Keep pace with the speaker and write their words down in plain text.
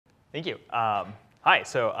Thank you. Hi,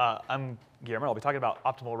 so I'm Guillermo. I'll be talking about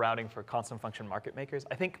optimal routing for constant function market makers.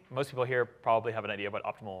 I think most people here probably have an idea of what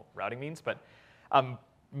optimal routing means, but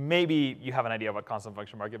maybe you have an idea of what constant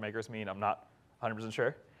function market makers mean. I'm not 100%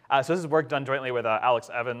 sure. So this is work done jointly with Alex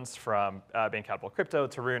Evans from Bain Capital Crypto,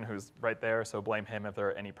 Tarun, who's right there, so blame him if there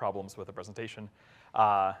are any problems with the presentation,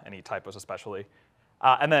 any typos especially.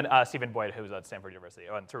 And then Stephen Boyd, who's at Stanford University,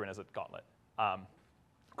 and Tarun is at Gauntlet.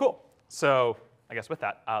 Cool. So I guess with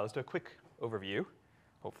that, let's do a quick overview.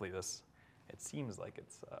 Hopefully it seems like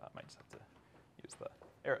I might just have to use the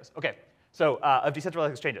arrows. OK, so of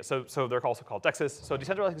decentralized exchanges. So they're also called DEXs. So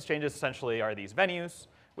decentralized exchanges essentially are these venues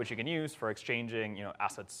which you can use for exchanging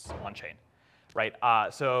assets on chain. Right?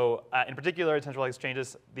 In particular, decentralized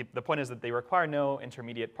exchanges, the point is that they require no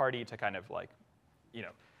intermediate party to kind of like,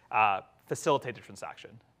 facilitate the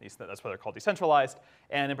transaction. That's why they're called decentralized.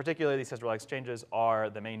 And in particular, these decentralized exchanges are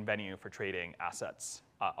the main venue for trading assets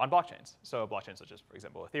on blockchains. So blockchains such as, for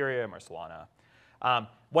example, Ethereum or Solana.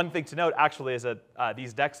 One thing to note, actually, is that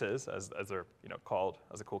these DEXs, as they're called,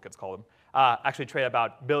 as the cool kids call them, actually trade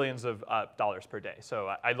about billions of dollars per day.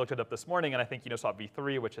 So I looked it up this morning, and I think Uniswap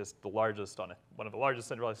V3, which is the largest one of the largest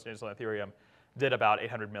centralized exchanges on Ethereum, did about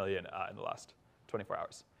 800 million in the last 24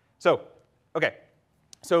 hours. So, OK.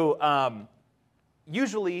 So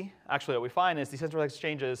usually, actually, what we find is decentralized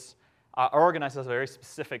exchanges are organized as a very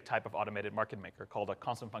specific type of automated market maker called a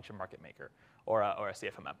constant function market maker, or a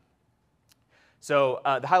CFMM. So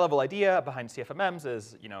the high-level idea behind CFMMs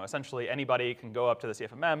is, essentially anybody can go up to the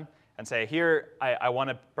CFMM and say, here, I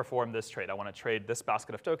want to perform this trade. I want to trade this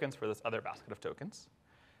basket of tokens for this other basket of tokens.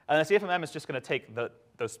 And the CFMM is just going to take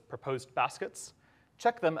those proposed baskets,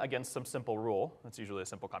 check them against some simple rule. That's usually a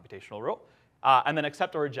simple computational rule. And then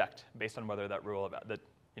accept or reject based on whether that rule, that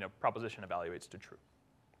proposition evaluates to true.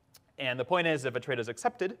 And the point is, if a trade is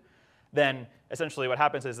accepted, then essentially what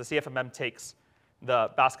happens is the CFMM takes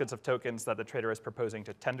the baskets of tokens that the trader is proposing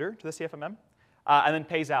to tender to the CFMM, and then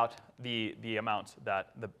pays out the amount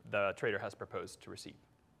that the trader has proposed to receive.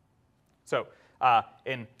 So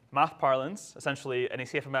in math parlance, essentially any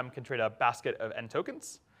CFMM can trade a basket of n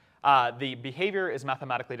tokens. The behavior is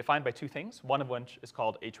mathematically defined by two things, one of which is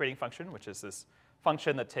called a trading function, which is this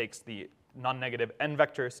function that takes the non-negative n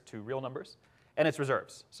vectors to real numbers, and its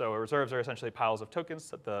reserves. So reserves are essentially piles of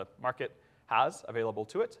tokens that the market has available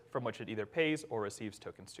to it, from which it either pays or receives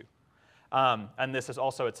tokens to. And this is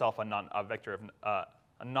also itself a non-negative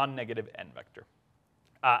n vector.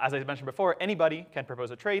 As I mentioned before, anybody can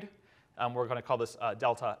propose a trade. We're going to call this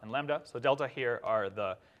delta and lambda. So delta here are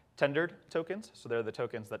the tendered tokens, so they're the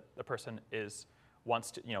tokens that the person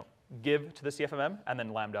wants to give to the CFMM, and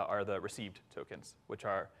then lambda are the received tokens, which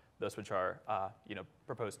are those which are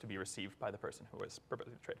proposed to be received by the person who is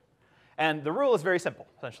proposing the trade. And the rule is very simple.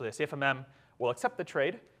 Essentially, a CFMM will accept the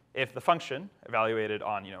trade if the function evaluated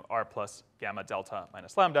on r plus gamma delta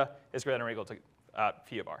minus lambda is greater than or equal to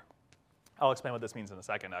phi of r. I'll explain what this means in a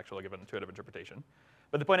second. Actually, I'll give an intuitive interpretation.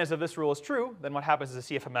 But the point is, if this rule is true, then what happens is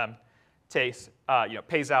the CFMM pays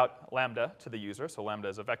out lambda to the user. So lambda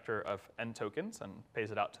is a vector of n tokens and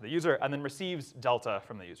pays it out to the user, and then receives delta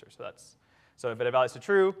from the user. So if it evaluates to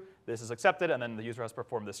true, this is accepted, and then the user has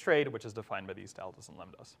performed this trade, which is defined by these deltas and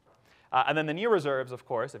lambdas. And then the near reserves, of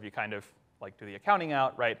course, if you kind of do the accounting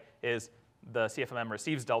out, right, is the CFMM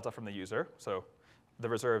receives delta from the user. So the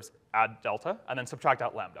reserves add delta, and then subtract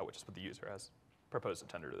out lambda, which is what the user has proposed to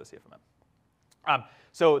tender to the CFMM.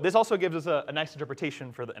 So this also gives us a nice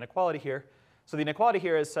interpretation for the inequality here. So the inequality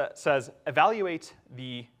here says evaluate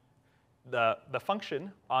the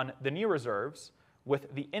function on the near reserves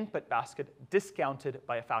with the input basket discounted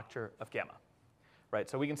by a factor of gamma. Right?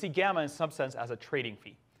 So we can see gamma in some sense as a trading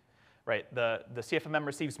fee. Right? The CFMM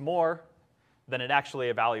receives more than it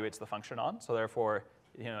actually evaluates the function on. So therefore,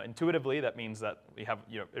 intuitively, that means that we have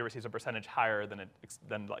it receives a percentage higher than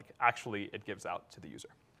actually it gives out to the user.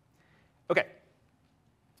 OK.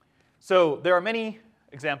 So there are many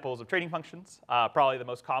examples of trading functions. Probably the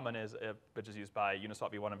most common is, which is used by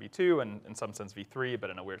Uniswap V1 and V2, and in some sense V3, but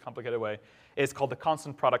in a weird, complicated way, is called the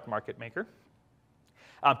constant product market maker.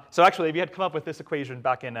 So actually, if you had come up with this equation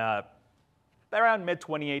back in around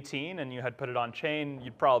mid-2018, and you had put it on chain,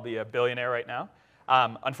 you'd probably be a billionaire right now.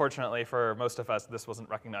 Unfortunately, for most of us, this wasn't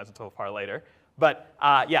recognized until far later. But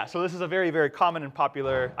yeah, so this is a very, very common and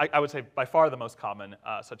popular, I would say by far the most common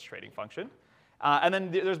such trading function. And then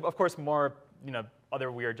there's, of course, more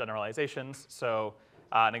other weird generalizations. So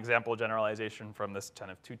an example generalization from this kind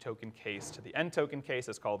of 2-token case to the n-token case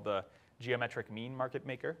is called the geometric mean market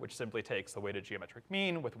maker, which simply takes the weighted geometric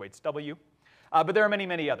mean with weights w. But there are many,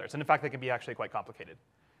 many others. And in fact, they can be actually quite complicated.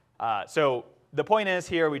 So the point is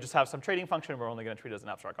here we just have some trading function. We're only going to treat it as an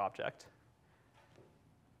abstract object.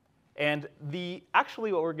 And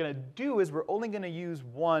actually what we're going to do is we're only going to use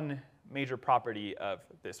one major property of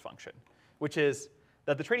this function, which is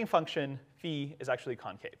that the trading function phi is actually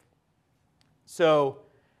concave. So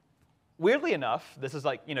weirdly enough, this is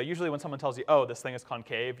like, usually when someone tells you, oh, this thing is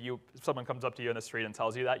concave, if someone comes up to you in the street and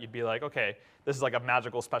tells you that, you'd be like, OK, this is like a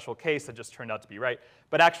magical special case that just turned out to be right.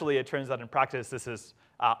 But actually, it turns out in practice, this is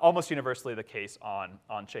almost universally the case on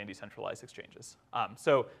chain decentralized exchanges.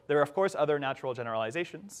 So there are, of course, other natural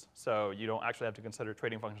generalizations. So you don't actually have to consider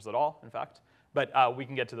trading functions at all, in fact. But we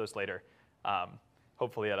can get to those later,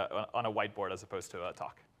 hopefully on a whiteboard as opposed to a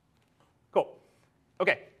talk. Cool.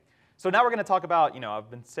 OK. So now we're going to talk about, I've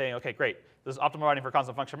been saying, OK, great. This is optimal routing for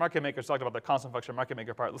constant function market makers. Talked about the constant function market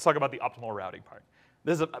maker part. Let's talk about the optimal routing part.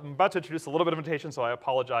 I'm about to introduce a little bit of notation, so I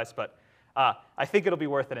apologize. But I think it'll be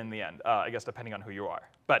worth it in the end, I guess, depending on who you are.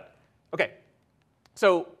 But OK.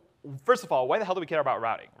 So first of all, why the hell do we care about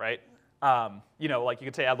routing, right? Like you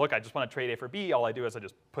could say, look, I just want to trade A for B. All I do is I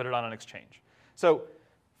just put it on an exchange. So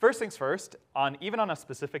first things first, even on a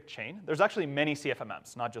specific chain, there's actually many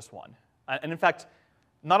CFMMs, not just one. And in fact,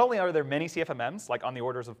 not only are there many CFMMs, like on the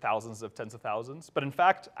orders of thousands of tens of thousands, but in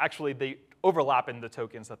fact, actually, they overlap in the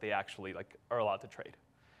tokens that they actually are allowed to trade.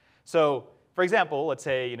 So for example, let's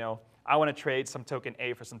say I want to trade some token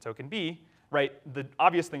A for some token B. Right? The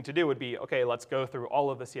obvious thing to do would be, OK, let's go through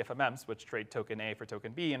all of the CFMMs, which trade token A for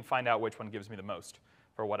token B, and find out which one gives me the most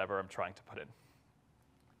for whatever I'm trying to put in.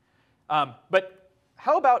 But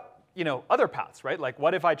how about other paths, right? Like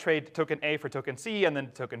what if I trade token A for token C and then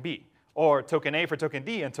token B? Or token A for token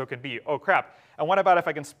D and token B. Oh, crap. And what about if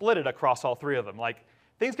I can split it across all three of them? Like,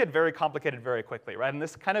 things get very complicated very quickly, right? And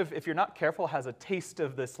this kind of, if you're not careful, has a taste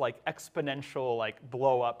of this exponential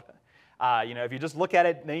blow up. If you just look at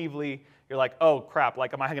it naively, you're like, oh, crap.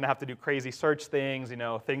 Like, am I going to have to do crazy search things?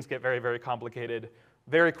 Things get very, very complicated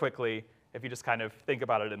very quickly if you just kind of think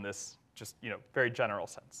about it in this just very general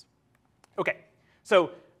sense. OK,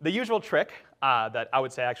 so the usual trick that I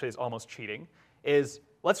would say actually is almost cheating is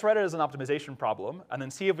let's write it as an optimization problem, and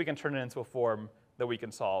then see if we can turn it into a form that we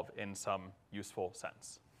can solve in some useful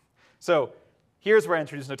sense. So here's where I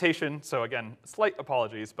introduce notation. So again, slight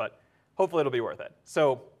apologies, but hopefully it'll be worth it.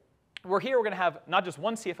 So we're going to have not just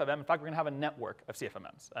one CFMM. In fact, we're going to have a network of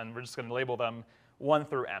CFMMs. And we're just going to label them 1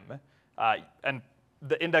 through m. And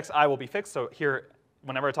the index I will be fixed. So here,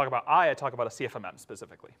 whenever I talk about I talk about a CFMM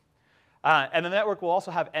specifically. And the network will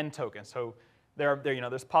also have n tokens. So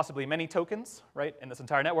there's possibly many tokens, right, in this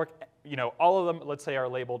entire network. All of them, let's say, are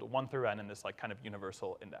labeled 1 through n in this kind of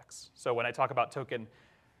universal index. So when I talk about token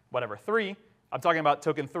whatever 3, I'm talking about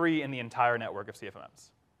token 3 in the entire network of CFMMs.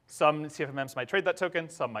 Some CFMMs might trade that token,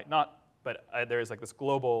 some might not, but there is this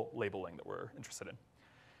global labeling that we're interested in.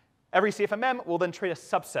 Every CFMM will then trade a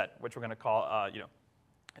subset, which we're going to call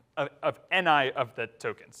of ni of the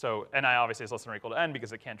token. So ni obviously is less than or equal to n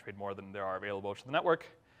because it can't trade more than there are available to the network.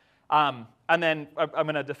 And then I'm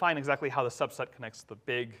going to define exactly how the subset connects to the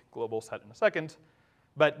big global set in a second.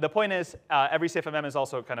 But the point is, every CFMM is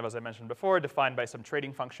also kind of, as I mentioned before, defined by some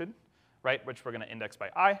trading function, right, which we're going to index by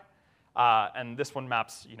I. And this one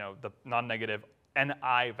maps the non-negative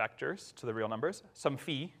ni vectors to the real numbers, some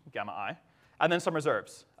phi, gamma I, and then some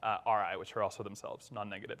reserves, ri, which are also themselves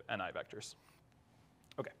non-negative ni vectors.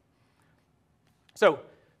 OK. So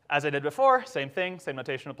as I did before, same thing, same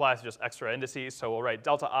notation applies, just extra indices. So we'll write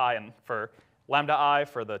delta I and for lambda I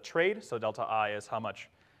for the trade. So delta I is how much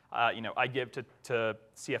I give to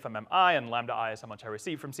CFMM I, and lambda I is how much I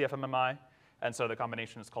receive from CFMM I. And so the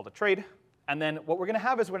combination is called a trade. And then what we're going to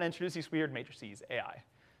have is we're going to introduce these weird matrices, AI.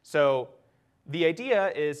 So the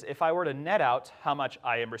idea is if I were to net out how much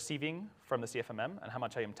I am receiving from the CFMM and how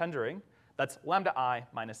much I am tendering, that's lambda I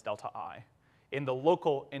minus delta I in the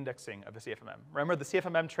local indexing of the CFMM. Remember, the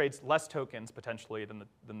CFMM trades less tokens potentially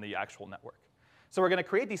than the actual network. So we're going to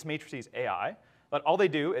create these matrices AI, but all they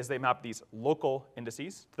do is they map these local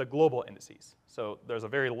indices to the global indices. So there's a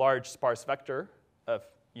very large sparse vector of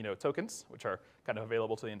tokens, which are kind of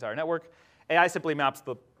available to the entire network. AI simply maps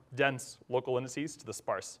the dense local indices to the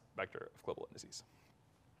sparse vector of global indices.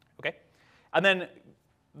 OK? And then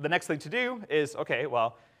the next thing to do is, OK,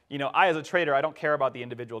 well, I as a trader, I don't care about the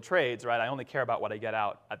individual trades, right? I only care about what I get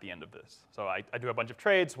out at the end of this. So I do a bunch of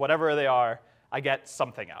trades, whatever they are, I get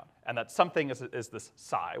something out. And that something is this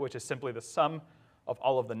psi, which is simply the sum of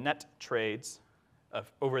all of the net trades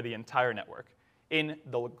over the entire network in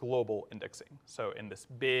the global indexing. So in this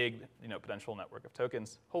big potential network of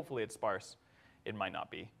tokens, hopefully it's sparse. It might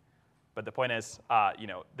not be. But the point is,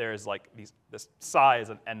 there's this psi is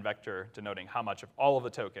an n vector denoting how much of all of the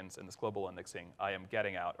tokens in this global indexing I am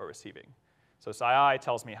getting out or receiving. So psi I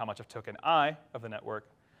tells me how much of token I of the network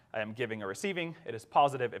I am giving or receiving. It is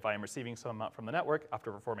positive if I am receiving some amount from the network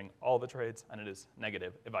after performing all the trades, and it is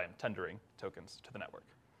negative if I am tendering tokens to the network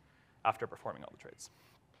after performing all the trades.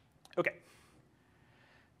 OK.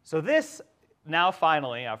 So this, now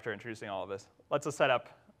finally, after introducing all of this, lets us set up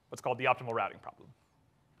what's called the optimal routing problem.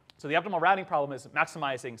 So the optimal routing problem is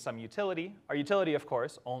maximizing some utility. Our utility, of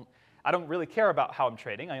course, I don't really care about how I'm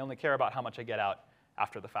trading. I only care about how much I get out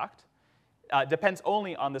after the fact. Depends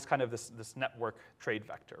only on this kind of this network trade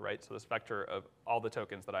vector, right? So this vector of all the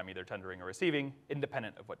tokens that I'm either tendering or receiving,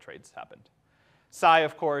 independent of what trades happened. Psi,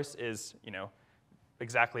 of course, is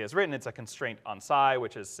exactly as written. It's a constraint on psi,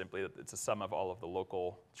 which is simply that it's a sum of all of the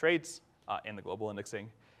local trades in the global indexing.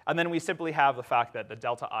 And then we simply have the fact that the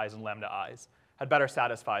delta i's and lambda i's had better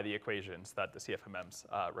satisfy the equations that the CFMMs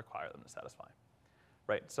require them to satisfy.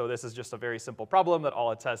 Right? So this is just a very simple problem that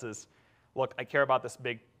all it says is, look, I care about this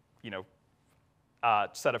big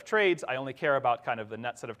set of trades. I only care about kind of the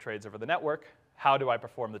net set of trades over the network. How do I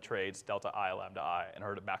perform the trades, delta I, lambda I, in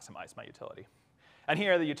order to maximize my utility? And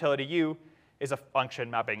here, the utility u is a function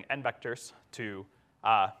mapping n vectors to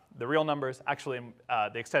the real numbers, actually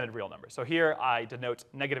the extended real numbers. So here, I denote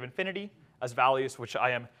negative infinity as values which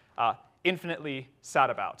I am infinitely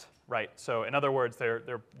sad about, right? So in other words,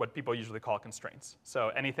 they're what people usually call constraints. So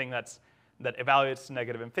anything that evaluates to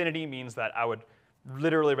negative infinity means that I would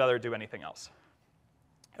literally rather do anything else.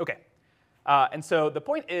 OK. And so the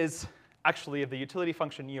point is, actually, if the utility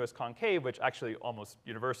function u is concave, which actually almost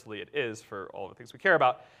universally it is for all the things we care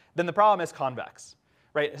about, then the problem is convex.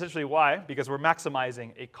 Right? Essentially, why? Because we're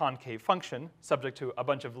maximizing a concave function subject to a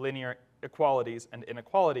bunch of linear equalities and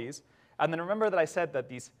inequalities. And then remember that I said that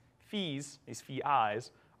these phis, these phi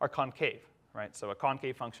i's, are concave. Right? So a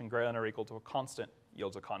concave function greater than or equal to a constant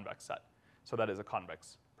yields a convex set. So that is a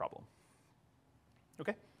convex problem.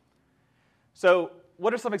 OK? So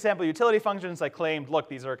what are some example utility functions? I claimed, look,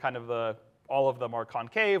 these are kind of all of them are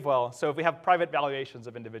concave. Well, so if we have private valuations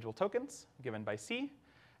of individual tokens given by C,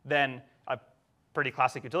 then a pretty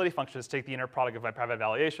classic utility function is take the inner product of my private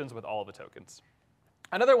valuations with all of the tokens.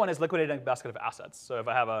 Another one is liquidating a basket of assets. So if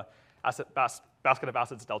I have a basket of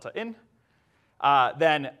assets delta in,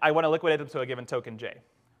 then I want to liquidate them to a given token j.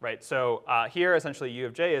 Right? So here, essentially, u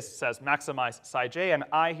of j says maximize psi j, and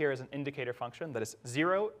I here is an indicator function that is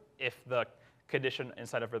 0 if the condition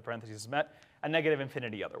inside of the parentheses is met, and negative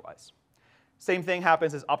infinity otherwise. Same thing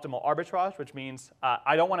happens as optimal arbitrage, which means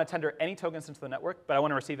I don't want to tender any tokens into the network, but I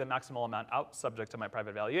want to receive the maximal amount out subject to my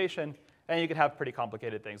private valuation. And you could have pretty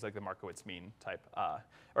complicated things like the Markowitz mean type,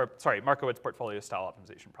 Markowitz portfolio style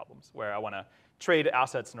optimization problems, where I want to trade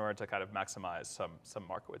assets in order to kind of maximize some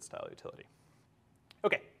Markowitz style utility.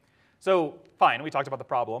 OK, so fine, we talked about the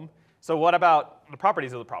problem. So what about the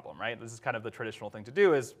properties of the problem, right? This is kind of the traditional thing to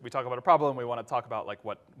do is we talk about a problem, we want to talk about like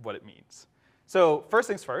what it means. So first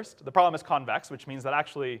things first, the problem is convex, which means that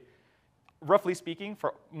actually, roughly speaking,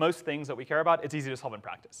 for most things that we care about, it's easy to solve in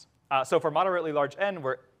practice. So for moderately large n,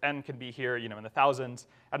 where n can be here in the thousands,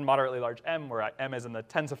 and moderately large m, where m is in the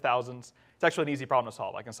tens of thousands, it's actually an easy problem to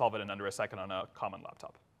solve. I can solve it in under a second on a common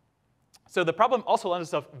laptop. So the problem also lends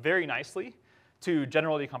itself very nicely to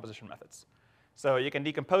general decomposition methods. So you can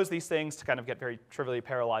decompose these things to kind of get very trivially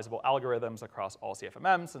parallelizable algorithms across all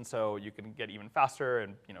CFMMs, and so you can get even faster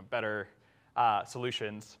and better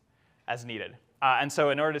solutions as needed. And so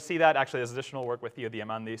in order to see that, actually there's additional work with Theo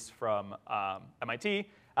Diamandis from MIT.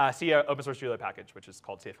 See an open source Julia package, which is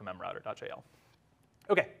called cfmmrouter.jl.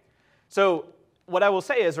 OK, so what I will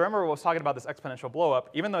say is, remember I was talking about this exponential blowup.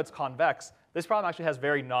 Even though it's convex, this problem actually has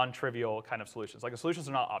very non-trivial kind of solutions. Like the solutions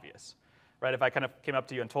are not obvious. Right? If I kind of came up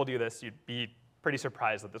to you and told you this, you'd be pretty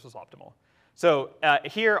surprised that this was optimal. So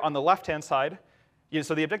here on the left-hand side,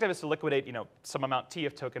 so the objective is to liquidate some amount t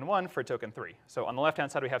of token 1 for token 3. So on the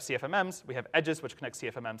left-hand side, we have CFMMs. We have edges, which connect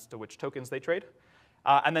CFMMs to which tokens they trade.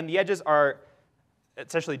 And then the edges are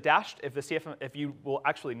essentially dashed if you will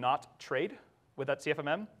actually not trade with that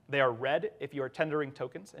CFMM. They are red if you are tendering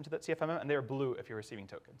tokens into that CFMM, and they are blue if you're receiving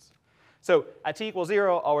tokens. So at t equals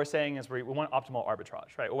 0, all we're saying is we want optimal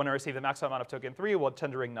arbitrage. Right? We want to receive the maximum amount of token 3 while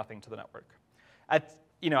tendering nothing to the network.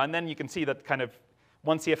 And then you can see that kind of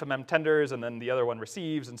one CFMM tenders, and then the other one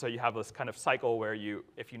receives, and so you have this kind of cycle where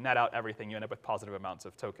if you net out everything, you end up with positive amounts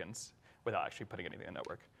of tokens without actually putting anything in the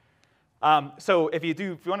network. So if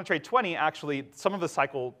you want to trade 20, actually, some of the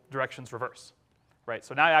cycle directions reverse. Right?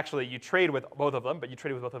 So now actually you trade with both of them, but you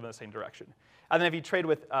trade with both of them in the same direction. And then if you trade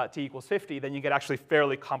with t equals 50, then you get actually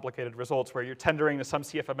fairly complicated results where you're tendering to some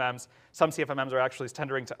CFMMs. Some CFMMs are actually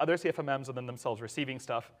tendering to other CFMMs and then themselves receiving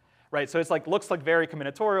stuff. Right? So it's like looks like very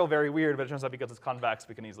combinatorial, very weird, but it turns out because it's convex,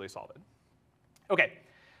 we can easily solve it. OK.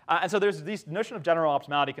 And so there's this notion of general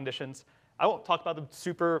optimality conditions. I won't talk about them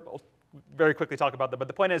I'll very quickly talk about them. But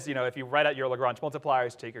the point is, if you write out your Lagrange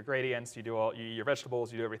multipliers, take your gradients, you do all your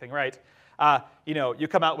vegetables, you do everything right, you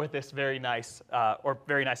come out with this very nice,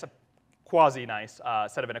 quasi-nice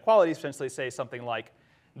set of inequalities. Potentially say something like,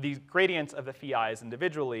 the gradients of the phi's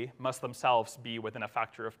individually must themselves be within a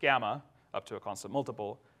factor of gamma, up to a constant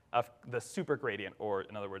multiple, of the supergradient, or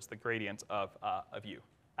in other words, the gradient of u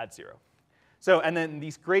at 0. So, and then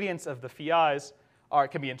these gradients of the phi's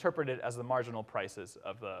can be interpreted as the marginal prices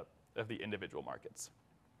of the individual markets.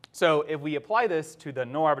 So if we apply this to the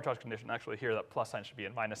no arbitrage condition, actually here that plus sign should be a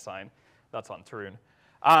minus sign, that's on Tarun,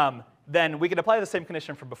 then we can apply the same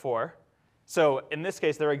condition from before. So in this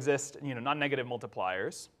case, there exist non-negative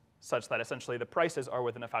multipliers such that essentially the prices are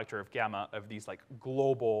within a factor of gamma of these like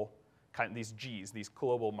global these G's, these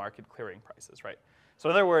global market clearing prices, right? So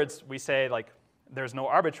in other words, we say like there's no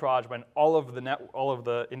arbitrage when all of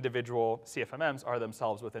the individual CFMMs are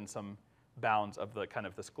themselves within some bounds of the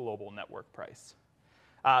this global network price.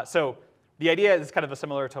 So the idea is kind of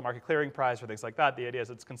similar to a market clearing price or things like that. The idea is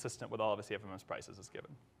it's consistent with all of the CFMM's prices as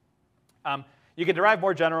given. You can derive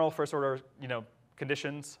more general first order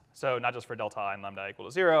conditions, so not just for delta I and lambda equal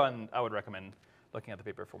to 0, and I would recommend looking at the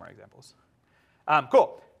paper for more examples.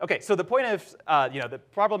 Cool. OK, so the point is, the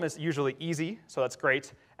problem is usually easy, so that's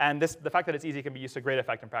great. And the fact that it's easy can be used to great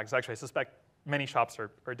effect in practice. Actually, I suspect many shops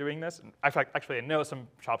are doing this. And actually, I know some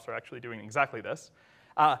shops are actually doing exactly this.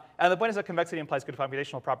 And the point is that convexity implies good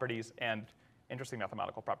computational properties and interesting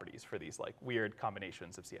mathematical properties for these like weird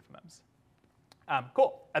combinations of CFMMs.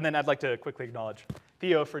 Cool. And then I'd like to quickly acknowledge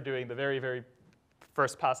Theo for doing the very, very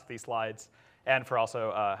first pass of these slides and for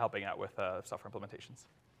also helping out with software implementations.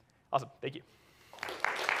 Awesome. Thank you.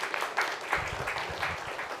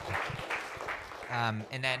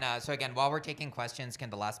 And then, so again, while we're taking questions, can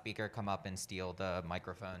the last speaker come up and steal the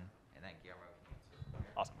microphone? And then Guillermo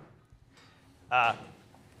can answer. Awesome.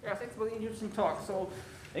 Yeah, thanks for the interesting talk. So,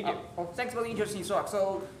 thank you. Thanks for the interesting talk.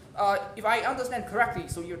 So, if I understand correctly,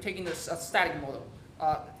 so you're taking this static model.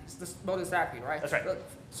 This model statically, right? That's right.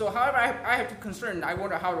 So, however, I have to concern. I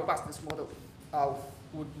wonder how robust this model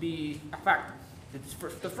would be affected.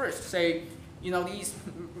 The first, say, these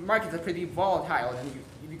markets are pretty volatile, and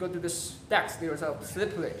if you go to this DEX, there's a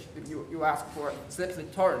slippage. You ask for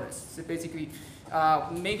slippage tolerance. So basically,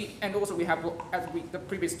 maybe, and also we have, the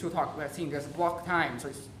previous two talks, we have seen there's block time. So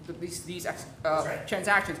these right.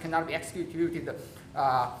 Transactions cannot be executed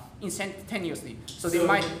instantaneously. So they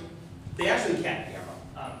might. They actually can.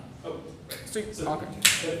 So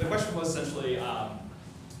okay. The question was essentially.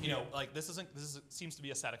 Like this seems to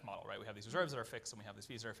be a static model, right? We have these reserves that are fixed, and we have these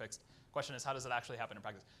fees that are fixed. Question is, how does it actually happen in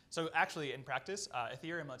practice? So actually, in practice,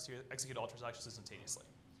 Ethereum lets you execute all transactions instantaneously.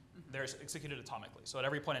 They're executed atomically. So at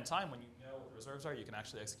every point in time, when you know what the reserves are, you can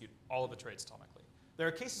actually execute all of the trades atomically. There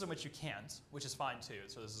are cases in which you can't, which is fine too.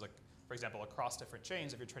 So this is like, for example, across different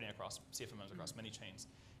chains, if you're trading across CFMMs across many chains,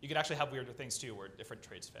 you could actually have weirder things too, where different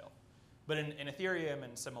trades fail. But in Ethereum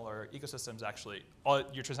and similar ecosystems, actually,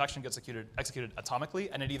 your transaction gets executed atomically,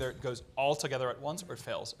 and it either goes all together at once or it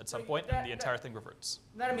fails at some point, and the entire thing reverts.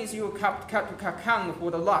 That means you account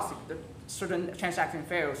for the loss if the certain transaction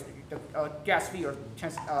fails, the gas fee or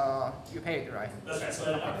you paid, right? That's right.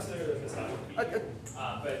 So obviously it's not what we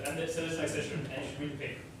do. So this next issue, and you should be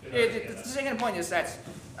paid. The second point is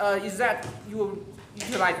that you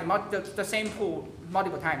utilize the same pool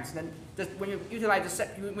multiple times. Then when you utilize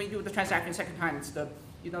when you do the transaction second time, it's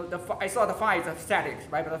I saw the phi is static,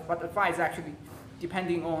 right? But the phi is actually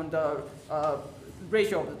depending on the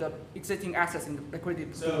ratio of the existing assets in the liquidity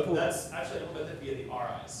pool. So that's actually implemented via the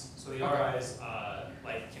RIs. So the RIs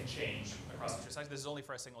can change across the transaction. This is only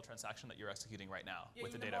for a single transaction that you're executing right now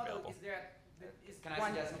with the data available. Can I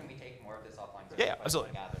suggest, can we take more of this offline? Yeah,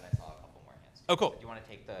 absolutely. I gathered I saw a couple more hands. Oh, cool. Do you want to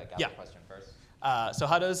take the gather question first? So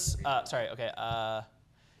how does,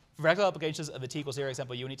 for practical applications of the t equals 0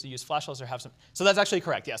 example, you need to use flash loss or have some. So that's actually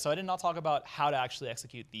correct, yeah. So I did not talk about how to actually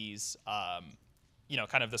execute these,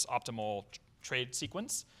 kind of this optimal trade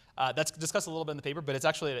sequence. That's discussed a little bit in the paper, but it's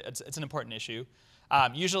actually, it's an important issue.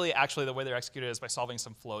 Usually, actually, the way they're executed is by solving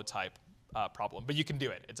some flow type problem. But you can do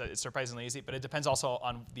it. It's surprisingly easy, but it depends also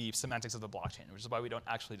on the semantics of the blockchain, which is why we don't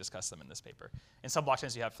actually discuss them in this paper. In some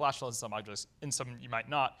blockchains, you have flash loads, in some objects, in some you might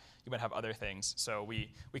not. You might have other things. So we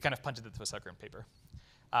kind of punted it to a second paper.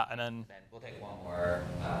 And then we'll take one more.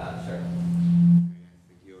 Sure.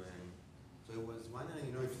 Thank you. So I was wondering,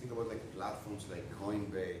 if you think about like platforms like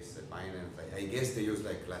Coinbase and Binance, I guess they use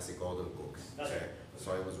like classic order books. That's right.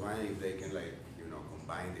 So I was wondering if they can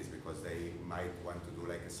combine this because they might want to do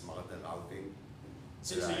like a smarter routing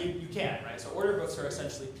So you can, right? So order books are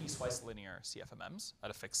essentially piecewise linear CFMMs at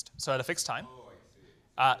a fixed time. Oh,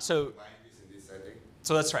 I see. So Combine this in this setting?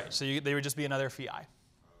 So that's right. So they would just be another phi.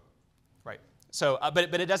 Right. So,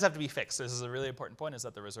 but it does have to be fixed. This is a really important point, is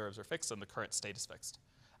that the reserves are fixed and the current state is fixed,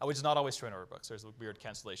 which is not always true in order books. There's weird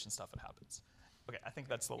cancellation stuff that happens. Okay, I think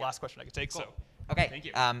that's the last question I could take. Cool. So, okay. thank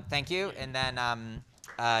you. Thank you. And then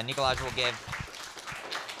Nicolaj will give